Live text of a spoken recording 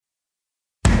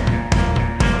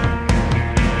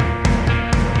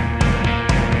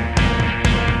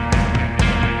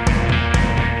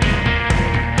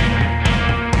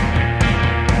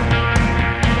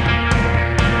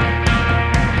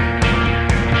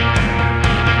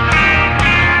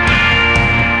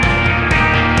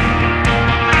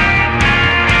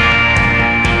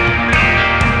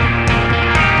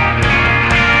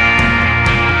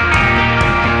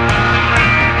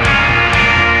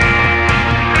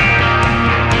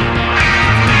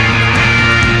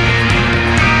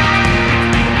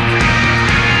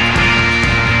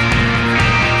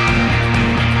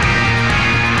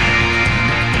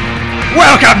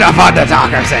to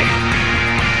Punditocracy,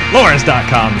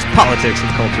 Lawrence.com's politics and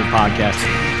culture podcast,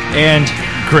 and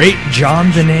great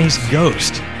John Benet's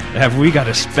Ghost. Have we got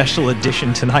a special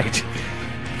edition tonight?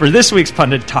 For this week's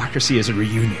Punditocracy is a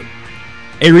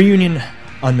reunion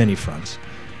on many fronts.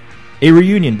 A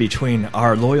reunion between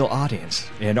our loyal audience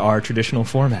and our traditional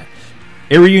format.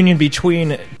 A reunion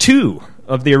between two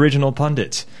of the original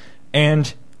pundits.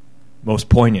 And, most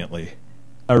poignantly,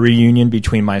 a reunion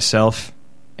between myself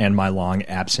and my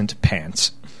long-absent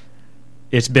pants.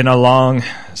 It's been a long,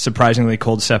 surprisingly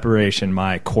cold separation,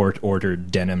 my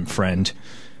court-ordered denim friend.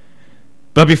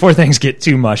 But before things get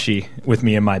too mushy with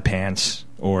me and my pants,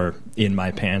 or in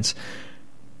my pants,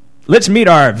 let's meet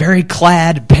our very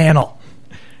clad panel.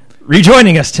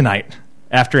 Rejoining us tonight,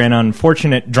 after an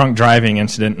unfortunate drunk driving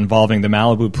incident involving the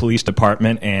Malibu Police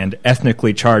Department and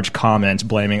ethnically charged comments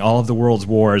blaming all of the world's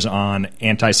wars on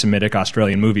anti-Semitic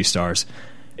Australian movie stars,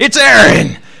 it's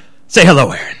Aaron! Say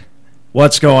hello, Aaron.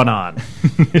 What's going on?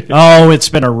 Oh, it's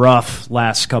been a rough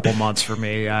last couple months for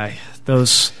me.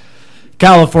 Those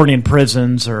Californian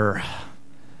prisons are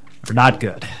not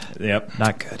good. Yep.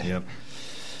 Not good. Yep.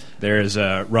 They're as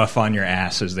rough on your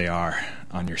ass as they are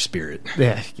on your spirit.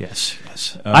 Yeah, yes.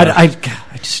 I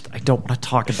don't want to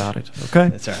talk about it, okay?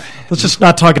 That's all right. Let's just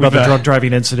not talk about the drunk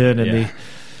driving incident and the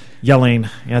yelling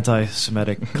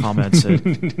anti-Semitic comments at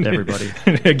everybody.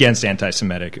 Against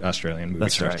anti-Semitic Australian movie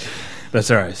That's stars. Right. That's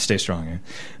all right. Stay strong.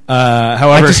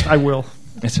 However, I will.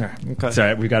 It's all right. Okay. It's all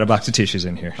right. We've got a box of tissues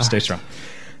in here. Stay strong.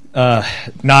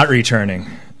 Not returning,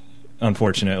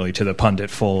 unfortunately, to the pundit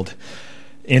fold.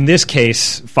 In this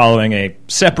case, following a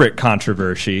separate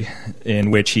controversy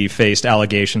in which he faced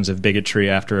allegations of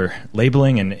bigotry after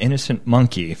labeling an innocent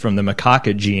monkey from the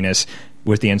macaca genus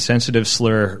with the insensitive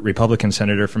slur Republican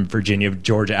Senator from Virginia,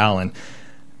 George Allen.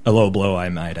 A low blow, I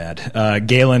might add.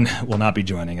 Galen will not be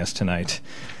joining us tonight.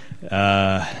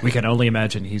 We can only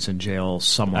imagine he's in jail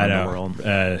somewhere in the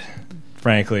world.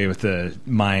 Frankly, with the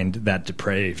mind that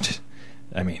depraved,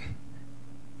 I mean,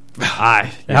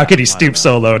 how could he stoop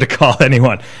so low to call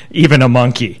anyone, even a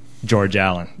monkey, George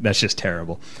Allen? That's just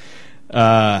terrible.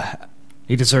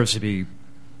 He deserves to be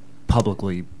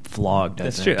publicly flogged.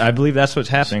 That's true. I believe that's what's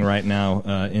happening right now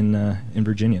in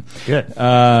Virginia. Good.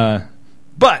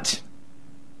 But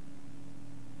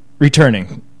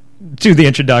returning to the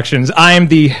introductions, I am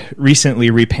the recently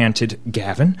repented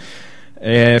Gavin.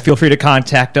 Feel free to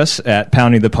contact us at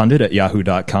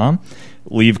poundingthepundit@yahoo.com.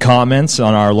 Leave comments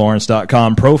on our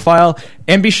Lawrence.com profile,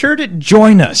 and be sure to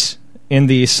join us in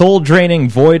the soul-draining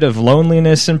void of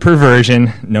loneliness and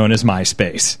perversion known as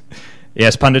MySpace.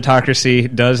 Yes,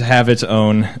 Punditocracy does have its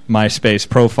own MySpace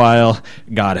profile.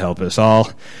 God help us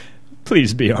all.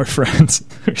 Please be our friends.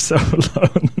 We're so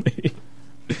lonely.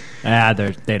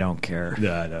 They don't care.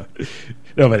 Yeah, I know.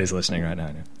 Nobody's listening right now.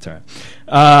 I know. It's all right.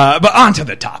 But on to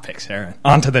the topics, Aaron.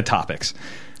 On to the topics.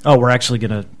 Oh, we're actually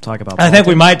going to talk about politics? I think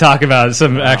we might talk about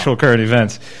some actual current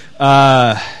events.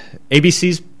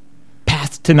 ABC's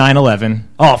Path to 9/11.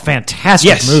 Oh,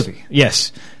 fantastic movie.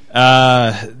 Yes.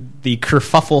 The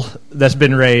kerfuffle that's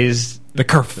been raised. The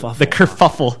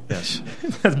kerfuffle yes.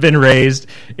 that's been raised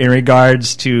in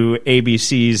regards to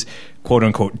ABC's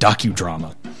quote-unquote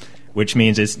docudrama, which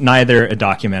means it's neither a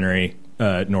documentary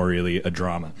nor really a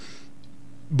drama.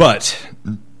 But,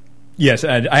 yes,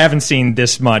 I haven't seen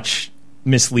this much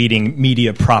misleading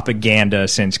media propaganda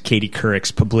since Katie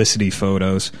Couric's publicity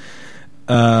photos.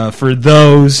 For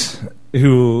those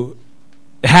who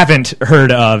haven't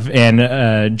heard of,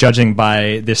 and judging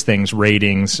by this thing's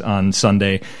ratings on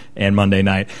Sunday and Monday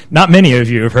night, not many of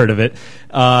you have heard of it.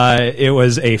 It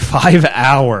was a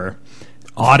 5-hour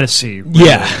Odyssey. Really.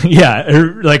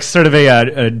 Yeah, like sort of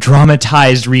a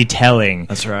dramatized retelling.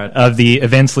 That's right. Of the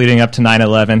events leading up to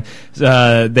 9/11.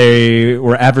 They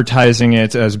were advertising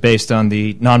it as based on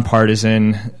the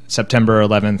nonpartisan September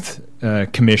 11th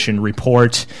Commission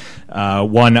report.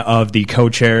 One of the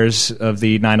co-chairs of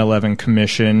the 9/11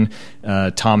 Commission,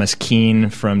 Thomas Keane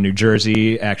from New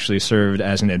Jersey, actually served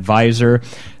as an advisor.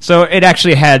 So it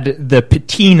actually had the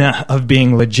patina of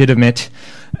being legitimate.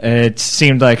 It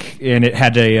seemed like, and it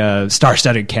had a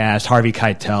star-studded cast. Harvey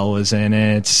Keitel was in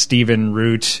it. Stephen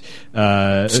Root.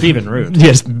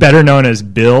 Yes, better known as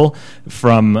Bill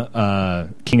from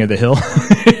King of the Hill.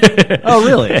 Oh,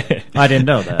 really? I didn't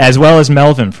know that. As well as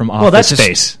Melvin from Office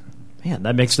Space. Man,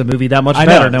 that makes the movie that much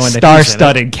better. Knowing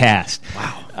star-studded cast.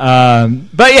 Wow.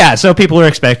 But yeah, so people are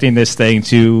expecting this thing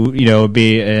to,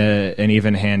 be an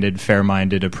even-handed,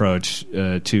 fair-minded approach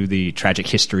to the tragic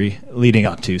history leading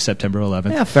up to September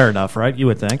 11th. Yeah, fair enough, right? You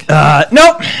would think.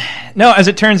 No. As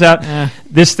it turns out,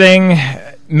 this thing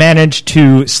managed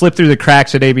to slip through the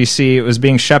cracks at ABC. It was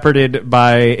being shepherded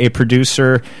by a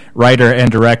producer, writer, and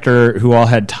director who all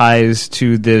had ties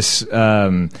to this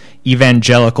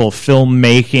evangelical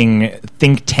filmmaking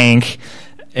think tank.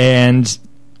 And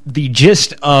the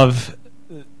gist of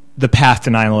The Path to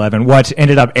 9/11, what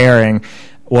ended up airing,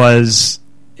 was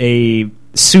a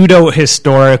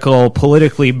pseudo-historical,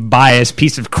 politically biased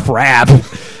piece of crap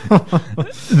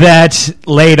that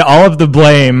laid all of the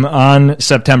blame on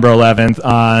September 11th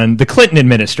on the Clinton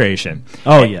administration.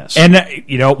 Oh, yes. And,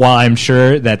 while I'm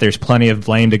sure that there's plenty of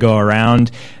blame to go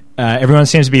around, everyone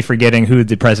seems to be forgetting who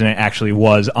the president actually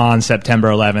was on September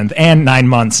 11th and 9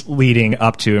 months leading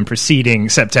up to and preceding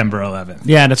September 11th.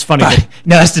 Yeah, and it's funny.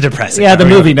 No, that's the depressing. Yeah, the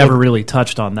movie never really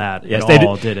touched on that at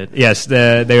all, did it? Yes,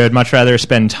 they would much rather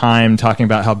spend time talking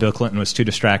about how Bill Clinton was too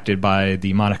distracted by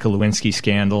the Monica Lewinsky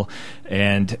scandal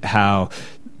and how,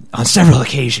 on several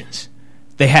occasions,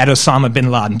 they had Osama bin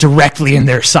Laden directly in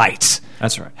their sights.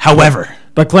 That's right. However,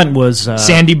 but Clinton was...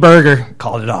 Sandy Berger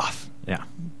called it off. Yeah.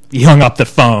 He hung up the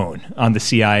phone on the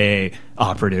CIA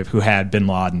operative who had bin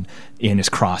Laden in his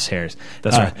crosshairs.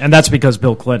 That's right. And that's because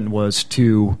Bill Clinton was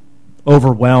too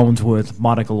overwhelmed with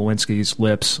Monica Lewinsky's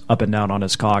lips up and down on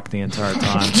his cock the entire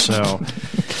time. So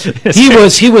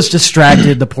he was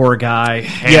distracted, the poor guy.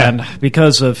 And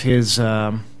because of his,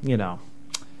 I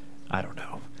don't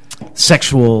know,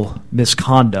 sexual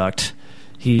misconduct,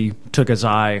 he took his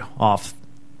eye off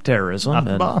terrorism. Off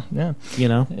the ball, yeah.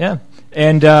 Yeah.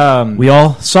 And we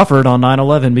all suffered on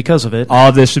 9/11 because of it. All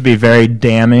of this would be very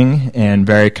damning and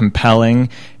very compelling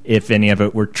if any of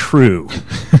it were true.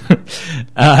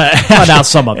 Well, now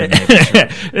some of it may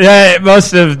be true.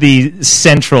 Most of the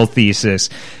central thesis,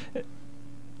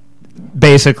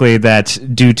 basically, that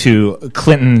due to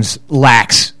Clinton's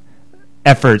lax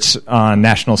efforts on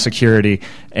national security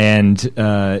and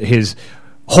his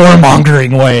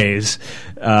whoremongering ways,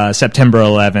 September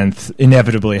 11th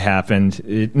inevitably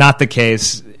happened. Not the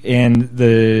case, and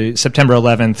the September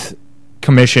 11th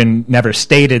Commission never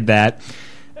stated that.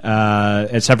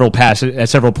 At several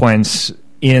points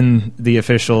in the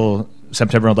official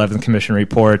September 11th Commission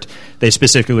report, they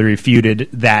specifically refuted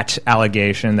that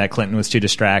allegation that Clinton was too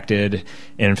distracted.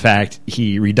 In fact,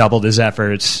 he redoubled his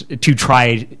efforts to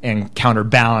try and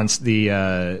counterbalance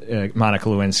the Monica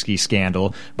Lewinsky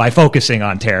scandal by focusing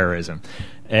on terrorism.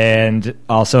 And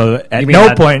also, at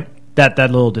no point... That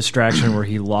little distraction where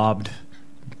he lobbed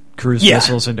cruise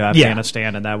missiles into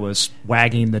Afghanistan, and that was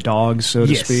wagging the dogs, so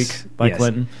to speak, by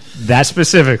Clinton. That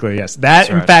specifically, yes. That,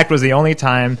 in fact, was the only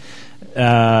time,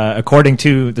 according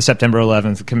to the September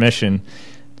 11th Commission,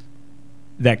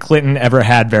 that Clinton ever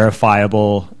had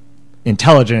verifiable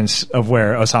intelligence of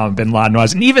where Osama bin Laden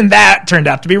was. And even that turned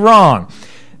out to be wrong.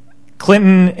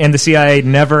 Clinton and the CIA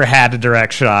never had a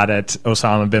direct shot at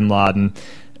Osama bin Laden.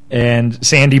 And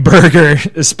Sandy Berger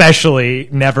especially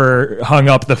never hung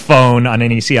up the phone on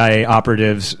any CIA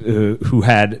operatives who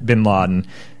had bin Laden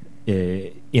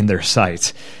in their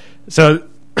sights. So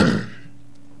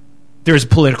there's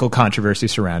political controversy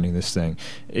surrounding this thing.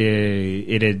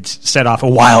 It had set off a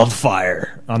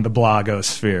wildfire on the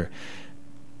blogosphere.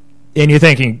 And you're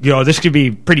thinking, this could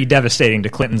be pretty devastating to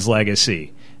Clinton's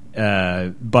legacy.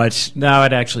 But no,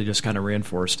 it actually just kind of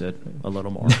reinforced it a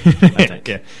little more, I think.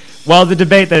 Yeah. Well, the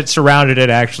debate that surrounded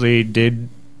it actually did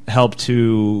help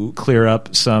to clear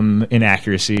up some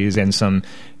inaccuracies and some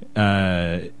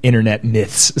internet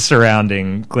myths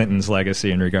surrounding Clinton's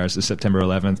legacy in regards to September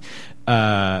 11th.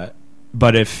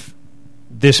 But if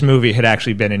this movie had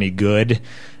actually been any good,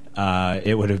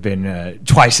 it would have been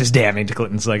twice as damning to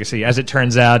Clinton's legacy. As it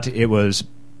turns out, it was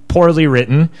poorly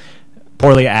written,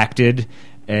 poorly acted,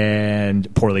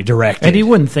 and poorly directed. And you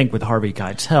wouldn't think with Harvey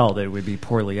Keitel that it would be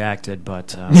poorly acted,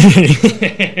 but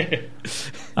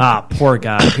poor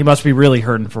guy. He must be really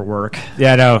hurting for work.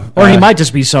 Yeah, no. Or he might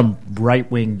just be some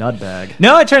right-wing nutbag.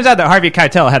 No, it turns out that Harvey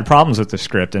Keitel had problems with the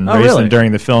script and raised them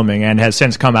during the filming, and has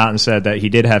since come out and said that he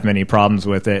did have many problems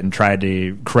with it and tried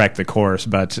to correct the course,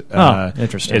 but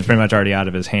interesting. It's pretty much already out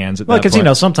of his hands at that point. Well,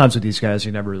 because, sometimes with these guys,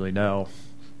 you never really know.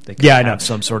 They could have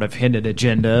some sort of hidden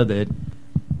agenda that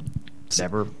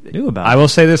never knew about. I will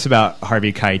say this about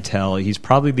Harvey Keitel. He's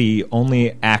probably the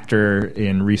only actor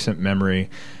in recent memory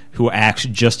who acts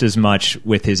just as much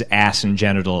with his ass and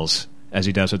genitals as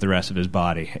he does with the rest of his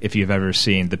body. If you've ever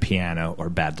seen The Piano or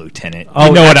Bad Lieutenant,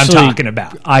 you know what I'm talking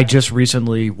about. I just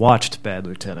recently watched Bad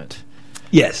Lieutenant.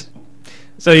 Yes.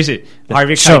 So you see,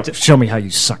 Harvey Keitel... Show me how you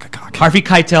suck a cock. Harvey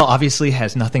Keitel obviously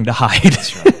has nothing to hide.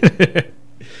 That's right.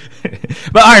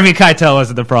 But Harvey Keitel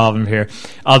wasn't the problem here,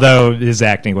 although his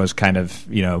acting was kind of,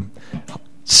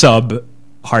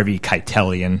 sub-Harvey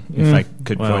Keitelian, if I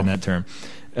could coin that term.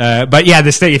 But yeah,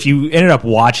 this thing, if you ended up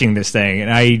watching this thing,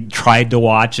 and I tried to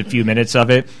watch a few minutes of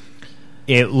it,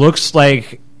 it looks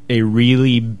like a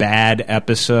really bad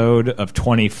episode of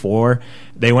 24.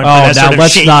 They went for that sort of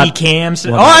shaky cams.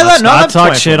 Let's not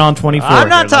talk shit on 24. I'm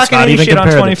not talking any shit on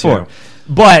 24.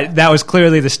 But that was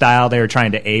clearly the style they were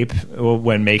trying to ape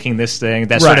when making this thing.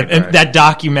 That sort of that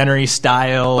documentary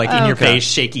style, like in your face,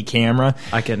 shaky camera.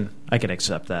 I can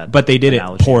accept that. But they did it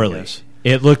poorly.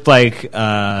 It looked like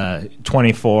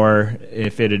 24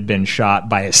 if it had been shot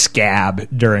by a scab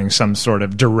during some sort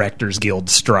of Directors Guild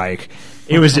strike.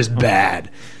 It was just bad.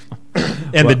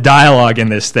 And the dialogue in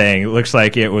this thing looks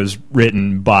like it was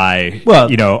written by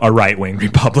a right-wing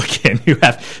Republican who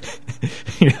have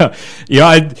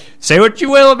I'd say what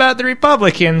you will about the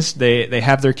Republicans. They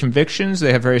have their convictions,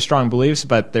 they have very strong beliefs,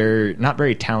 but they're not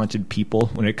very talented people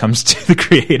when it comes to the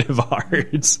creative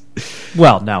arts.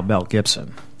 Well, now Mel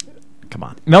Gibson. Come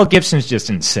on. Mel Gibson's just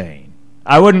insane.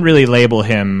 I wouldn't really label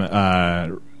him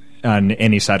on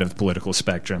any side of the political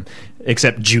spectrum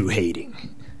except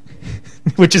Jew-hating.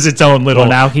 Which is its own little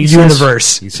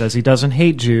universe. He says he doesn't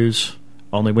hate Jews,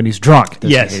 only when he's drunk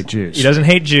does he hate Jews. He doesn't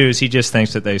hate Jews, he just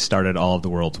thinks that they started all of the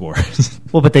world's wars.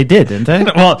 Well, but they did, didn't they?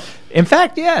 Well, in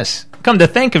fact, yes. Come to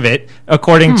think of it,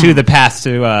 according to the path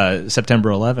to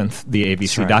September 11th, the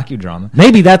ABC docudrama.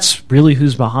 Maybe that's really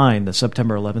who's behind the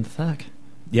September 11th attack.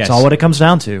 Yes. That's all what it comes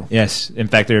down to. Yes. In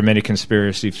fact, there are many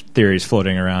conspiracy theories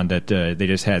floating around that they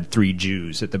just had 3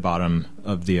 Jews at the bottom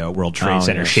of the World Trade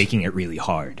Center shaking it really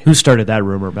hard. Who started that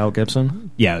rumor? Mel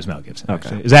Gibson? Yeah, it was Mel Gibson. Okay.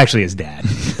 Actually. It was actually his dad.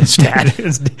 His dad?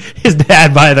 his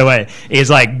dad, by the way, is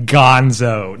like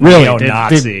gonzo, really?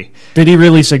 neo-Nazi. Did he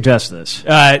really suggest this?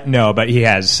 No, but he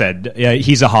has said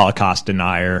he's a Holocaust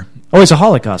denier. Oh, he's a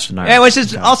Holocaust denier. Yeah, which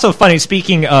is also funny.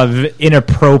 Speaking of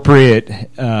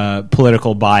inappropriate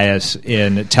political bias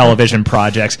in television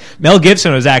projects, Mel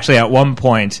Gibson was actually at one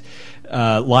point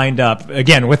lined up,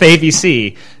 again, with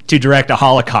ABC to direct a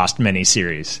Holocaust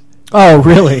miniseries. Oh,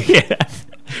 really? Yeah.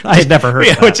 I had never heard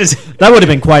that. That would have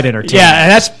been quite entertaining.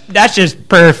 Yeah, and that's just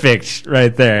perfect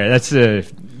right there. That's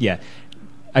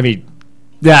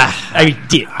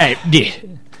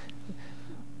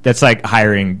that's like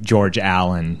hiring George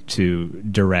Allen to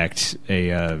direct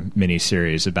a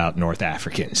miniseries about North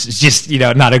Africans. It's just,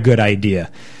 not a good idea.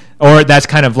 Or that's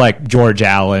kind of like George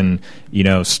Allen,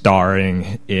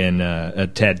 starring in a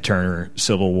Ted Turner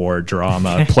Civil War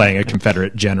drama, playing a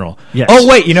Confederate general. Yes. Oh,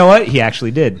 wait, you know what? He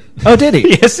actually did. Oh, did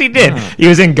he? Yes, he did. Oh. He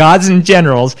was in Gods and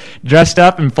Generals, dressed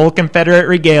up in full Confederate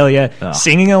regalia,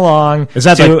 singing along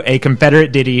to a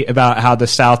Confederate ditty about how the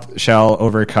South shall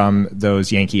overcome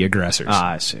those Yankee aggressors.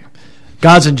 I see.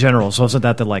 Gods and Generals, wasn't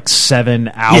that the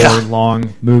 7-hour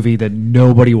long movie that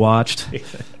nobody watched?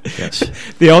 Yes.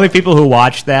 The only people who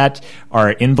watch that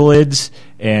are invalids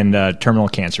and terminal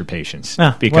cancer patients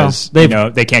because they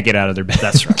can't get out of their bed.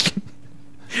 That's right.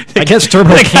 I guess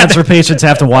terminal cancer patients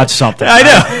have to watch something. I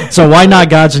know. So why not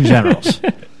Gods and Generals?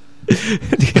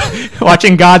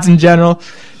 Watching Gods in General,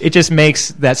 it just makes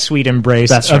that sweet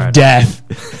embrace of death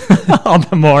all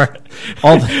the more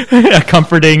a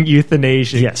comforting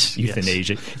euthanasia. Yes,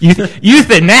 euthanasia.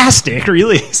 Euthanastic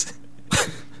release.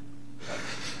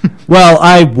 Well,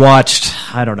 I watched,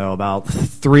 about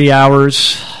 3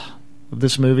 hours of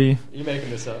this movie. Are you making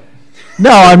this up?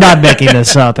 No, I'm not making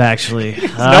this up, actually.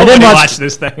 I didn't watch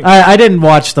this thing. I didn't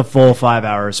watch the full 5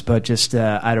 hours, but just,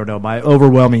 my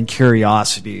overwhelming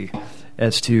curiosity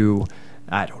as to,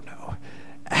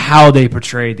 how they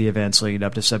portrayed the events leading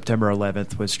up to September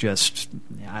 11th was just,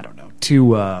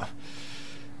 too, I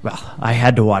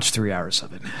had to watch 3 hours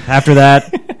of it. After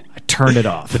that, I turned it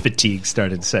off. The fatigue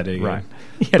started setting. Right.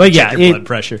 But yeah, blood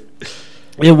pressure.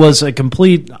 It was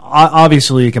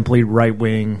obviously a complete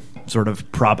right-wing sort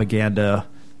of propaganda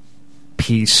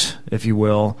piece, if you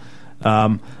will.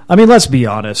 Let's be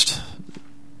honest.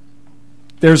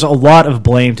 There's a lot of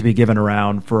blame to be given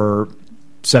around for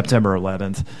September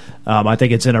 11th. I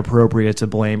think it's inappropriate to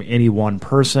blame any one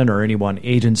person or any one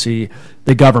agency.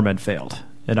 The government failed,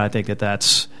 and I think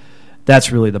that's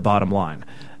really the bottom line.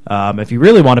 If you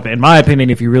really want to, in my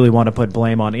opinion, if you really want to put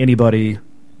blame on anybody,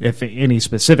 if any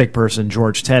specific person,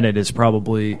 George Tenet is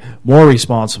probably more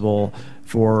responsible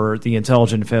for the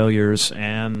intelligence failures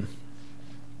and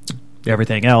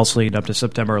everything else leading up to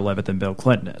September 11th than Bill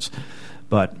Clinton is.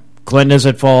 But Clinton is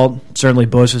at fault. Certainly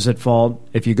Bush is at fault.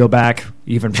 If you go back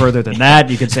even further than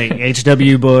that, you could say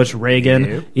H.W. Bush,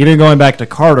 Reagan, even going back to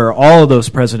Carter, all of those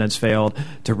presidents failed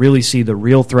to really see the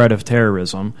real threat of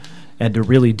terrorism and to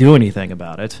really do anything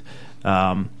about it.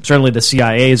 Certainly the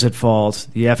CIA is at fault,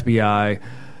 the FBI.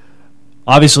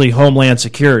 Obviously, Homeland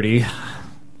Security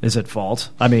is at fault.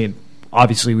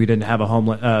 obviously we didn't have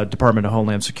a Department of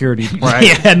Homeland Security.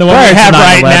 And the one we have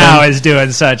right now is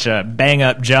doing such a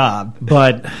bang-up job.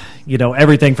 But,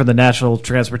 everything from the National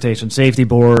Transportation Safety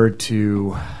Board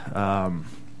to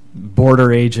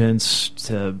border agents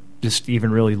to just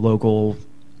even really local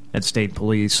and state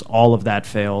police, all of that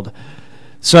failed.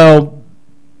 So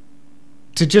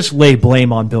to just lay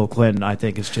blame on Bill Clinton, I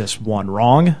think, is just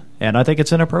wrong, and I think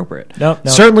it's inappropriate. No.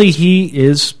 Certainly, he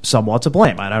is somewhat to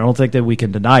blame, and I don't think that we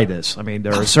can deny this. I mean,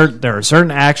 there are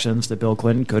certain actions that Bill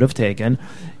Clinton could have taken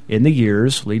in the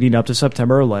years leading up to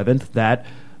September 11th that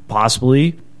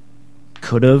possibly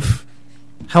could have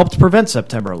helped prevent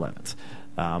September 11th.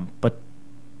 But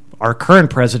our current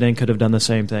president could have done the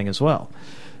same thing as well.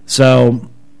 So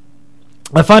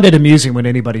I find it amusing when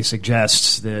anybody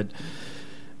suggests that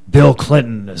Bill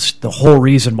Clinton is the whole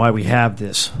reason why we have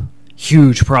this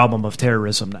huge problem of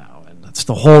terrorism now. And it's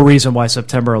the whole reason why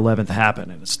September 11th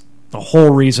happened. And it's the whole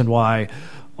reason why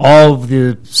all of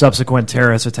the subsequent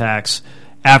terrorist attacks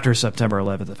after September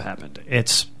 11th have happened.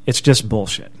 It's just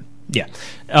bullshit. Yeah.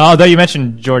 Although you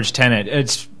mentioned George Tenet,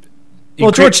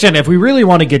 George Tenet, if we really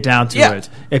want to get down to it,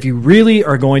 if you really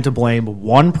are going to blame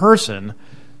one person,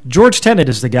 George Tenet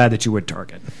is the guy that you would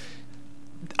target.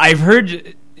 I've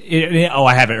heard...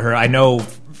 I haven't heard. I know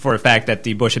for a fact that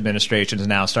the Bush administration is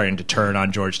now starting to turn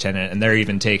on George Tenet, and they're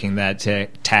even taking that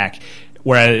tack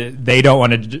where they don't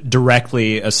want to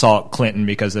directly assault Clinton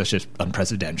because that's just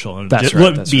unpresidential and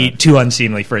would be too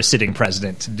unseemly for a sitting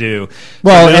president to do.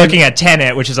 Well, so they're looking at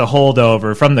Tenet, which is a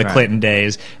holdover from the Clinton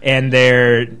days, and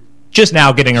they're just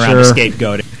now getting around to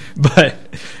scapegoating. But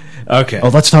okay,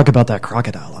 let's talk about that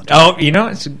crocodile.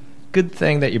 It's a good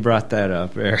thing that you brought that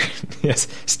up, Eric. Yes,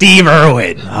 Steve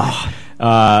Irwin.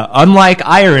 Unlike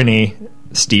irony,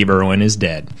 Steve Irwin is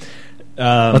dead.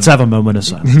 Let's have a moment of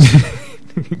silence.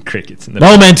 Crickets in the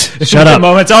moment. Shut up. The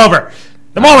moment's over.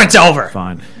 The moment's over.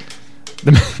 Fine.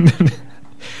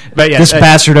 But yes, this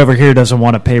bastard over here doesn't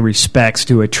want to pay respects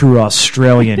to a true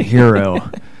Australian hero.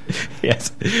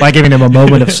 Yes, by giving him a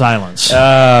moment of silence.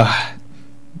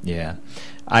 Yeah,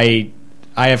 I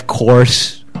of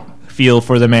course feel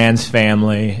for the man's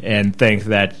family and think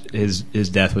that his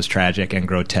death was tragic and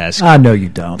grotesque. No, you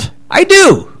don't. I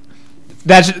do.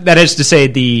 That is to say,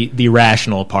 the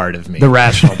rational part of me. The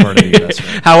rational part of you. That's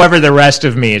right. However, the rest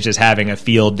of me is just having a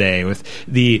field day with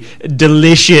the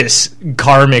delicious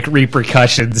karmic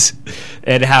repercussions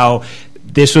and how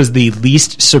this was the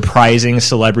least surprising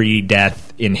celebrity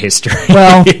death in history.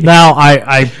 Well, now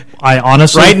I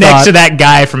honestly next to that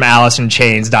guy from Alice in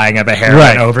Chains dying of a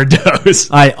heroin overdose.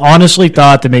 I honestly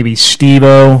thought that maybe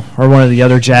Steve-O or one of the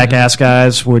other jackass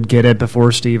guys would get it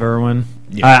before Steve Irwin.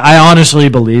 Yeah. I honestly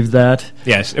believed that.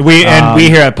 Yes, we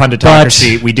here at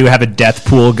Punditocracy, we do have a death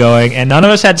pool going, and none of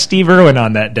us had Steve Irwin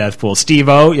on that death pool.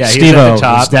 Steve-O, he's at the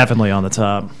top. Was definitely on the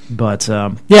top. But,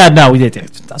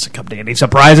 it doesn't come to any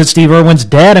surprise that Steve Irwin's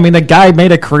dead. I mean, the guy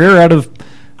made a career out of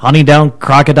hunting down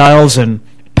crocodiles and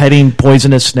petting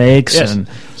poisonous snakes and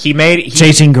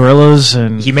chasing gorillas.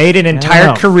 And he made an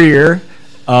entire career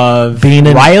of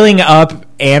riling up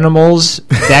animals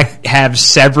that have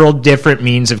several different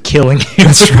means of killing you.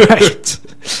 That's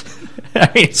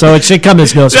right. So it should come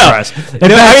as no surprise. He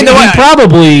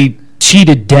probably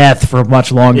cheated death for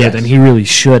much longer than he really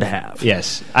should have.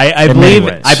 Yes, I believe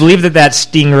that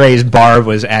stingray's barb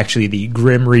was actually the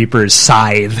Grim Reaper's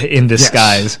scythe in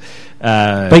disguise.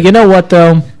 Yes. But you know what,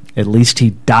 though? At least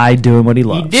he died doing what he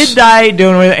loves. He did die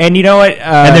doing it, and you know what?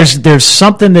 And there's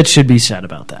something that should be said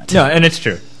about that. No, and it's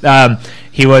true.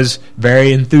 He was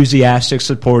very enthusiastic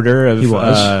supporter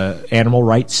of animal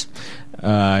rights. He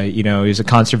was a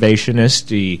conservationist.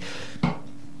 He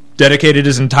dedicated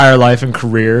his entire life and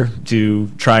career to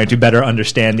trying to better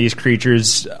understand these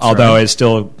creatures, although it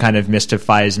still kind of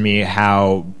mystifies me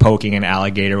how poking an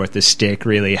alligator with a stick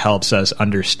really helps us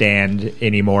understand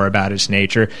any more about its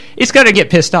nature. It's going to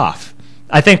get pissed off.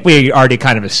 I think we already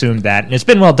kind of assumed that, and it's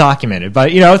been well documented.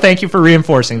 But, thank you for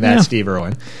reinforcing that, Steve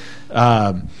Irwin.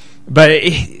 But,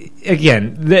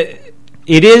 again,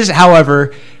 it is,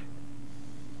 however,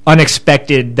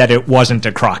 unexpected that it wasn't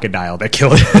a crocodile that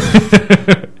killed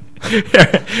it.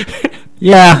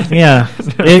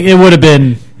 It would have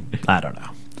been, I don't know,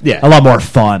 a lot more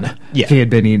fun if he had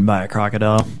been eaten by a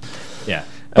crocodile.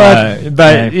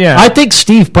 I think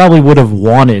Steve probably would have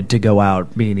wanted to go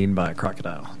out being eaten by a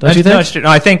crocodile. Don't you think? No,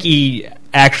 I think he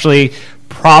actually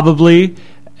probably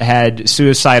had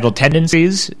suicidal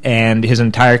tendencies, and his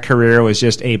entire career was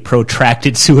just a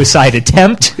protracted suicide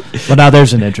attempt. Well, now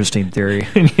there's an interesting theory.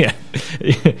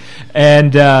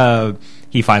 And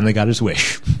he finally got his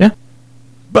wish. Yeah.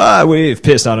 But we've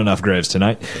pissed on enough graves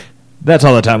tonight. That's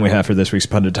all the time we have for this week's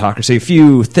Punditocracy. A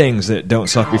few things that don't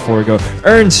suck before we go.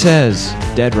 Ern says,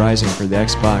 Dead Rising for the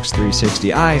Xbox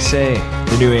 360. I say,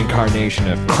 the new incarnation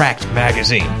of Cracked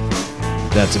Magazine.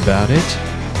 That's about it.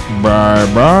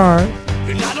 Bye-bye.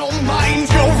 And I don't mind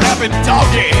your rabid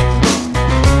doggy.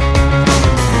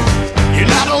 And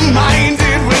I don't mind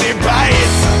it when it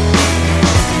bites.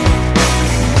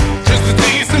 'Cause the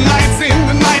days are nights and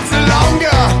the nights are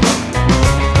longer.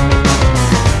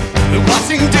 The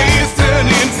watching days turn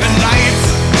into nights.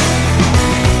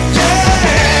 Yeah,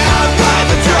 I buy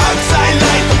the drugs, I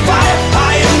light the fire.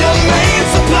 I am your main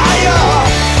supplier.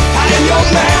 I am your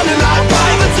man and I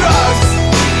buy the drugs.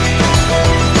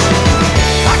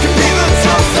 I can be the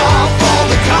toast off all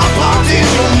the car parked in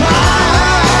your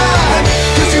mind.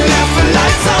 'Cause you left the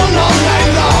lights on all night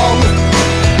long.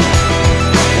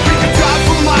 We could drive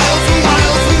for miles and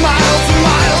miles and miles and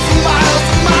miles and miles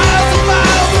and miles and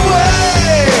miles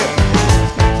away.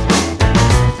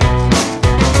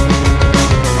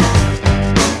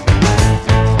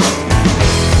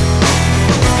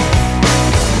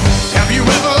 Have you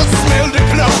ever smelled her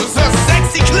clothes, her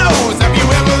sexy clothes? Have you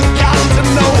ever gotten to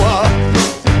know her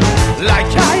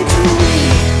like I do?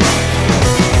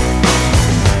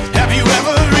 Have you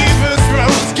ever reversed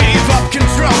roads, gave up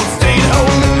control, stayed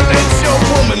home and let your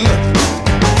woman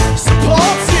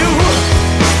support you?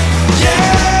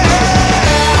 Yeah,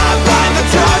 I buy the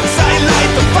drugs, I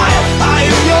light the fire. I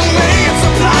am your main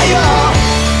supplier.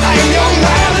 I am your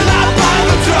man and I buy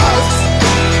the drugs.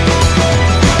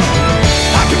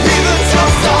 I can be the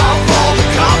toast off all the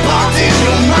car parked in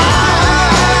your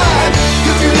mind.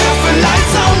 'Cause you left the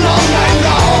lights on all night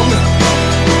long.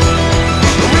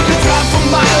 We could drive for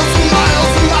miles and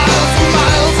miles and miles and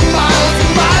miles and miles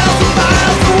and miles and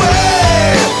miles away.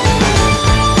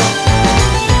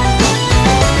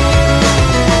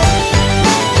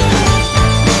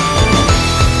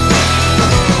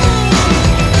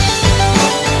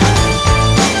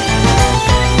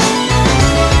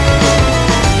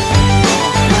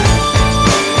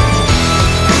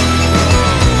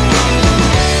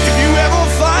 If you ever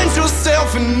find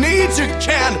yourself in need, you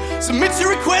can submit your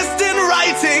request in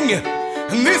writing,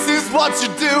 and this is what you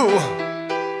do.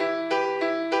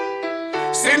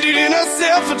 Send it in a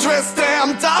self-addressed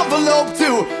stamped envelope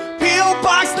to P.O.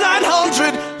 Box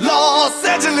 900, Los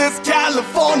Angeles,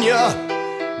 California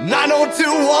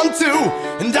 90212,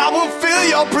 and I will fill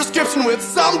your prescription with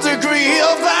some degree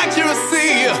of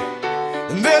accuracy,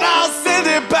 and then I'll send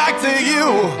it back to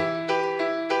you.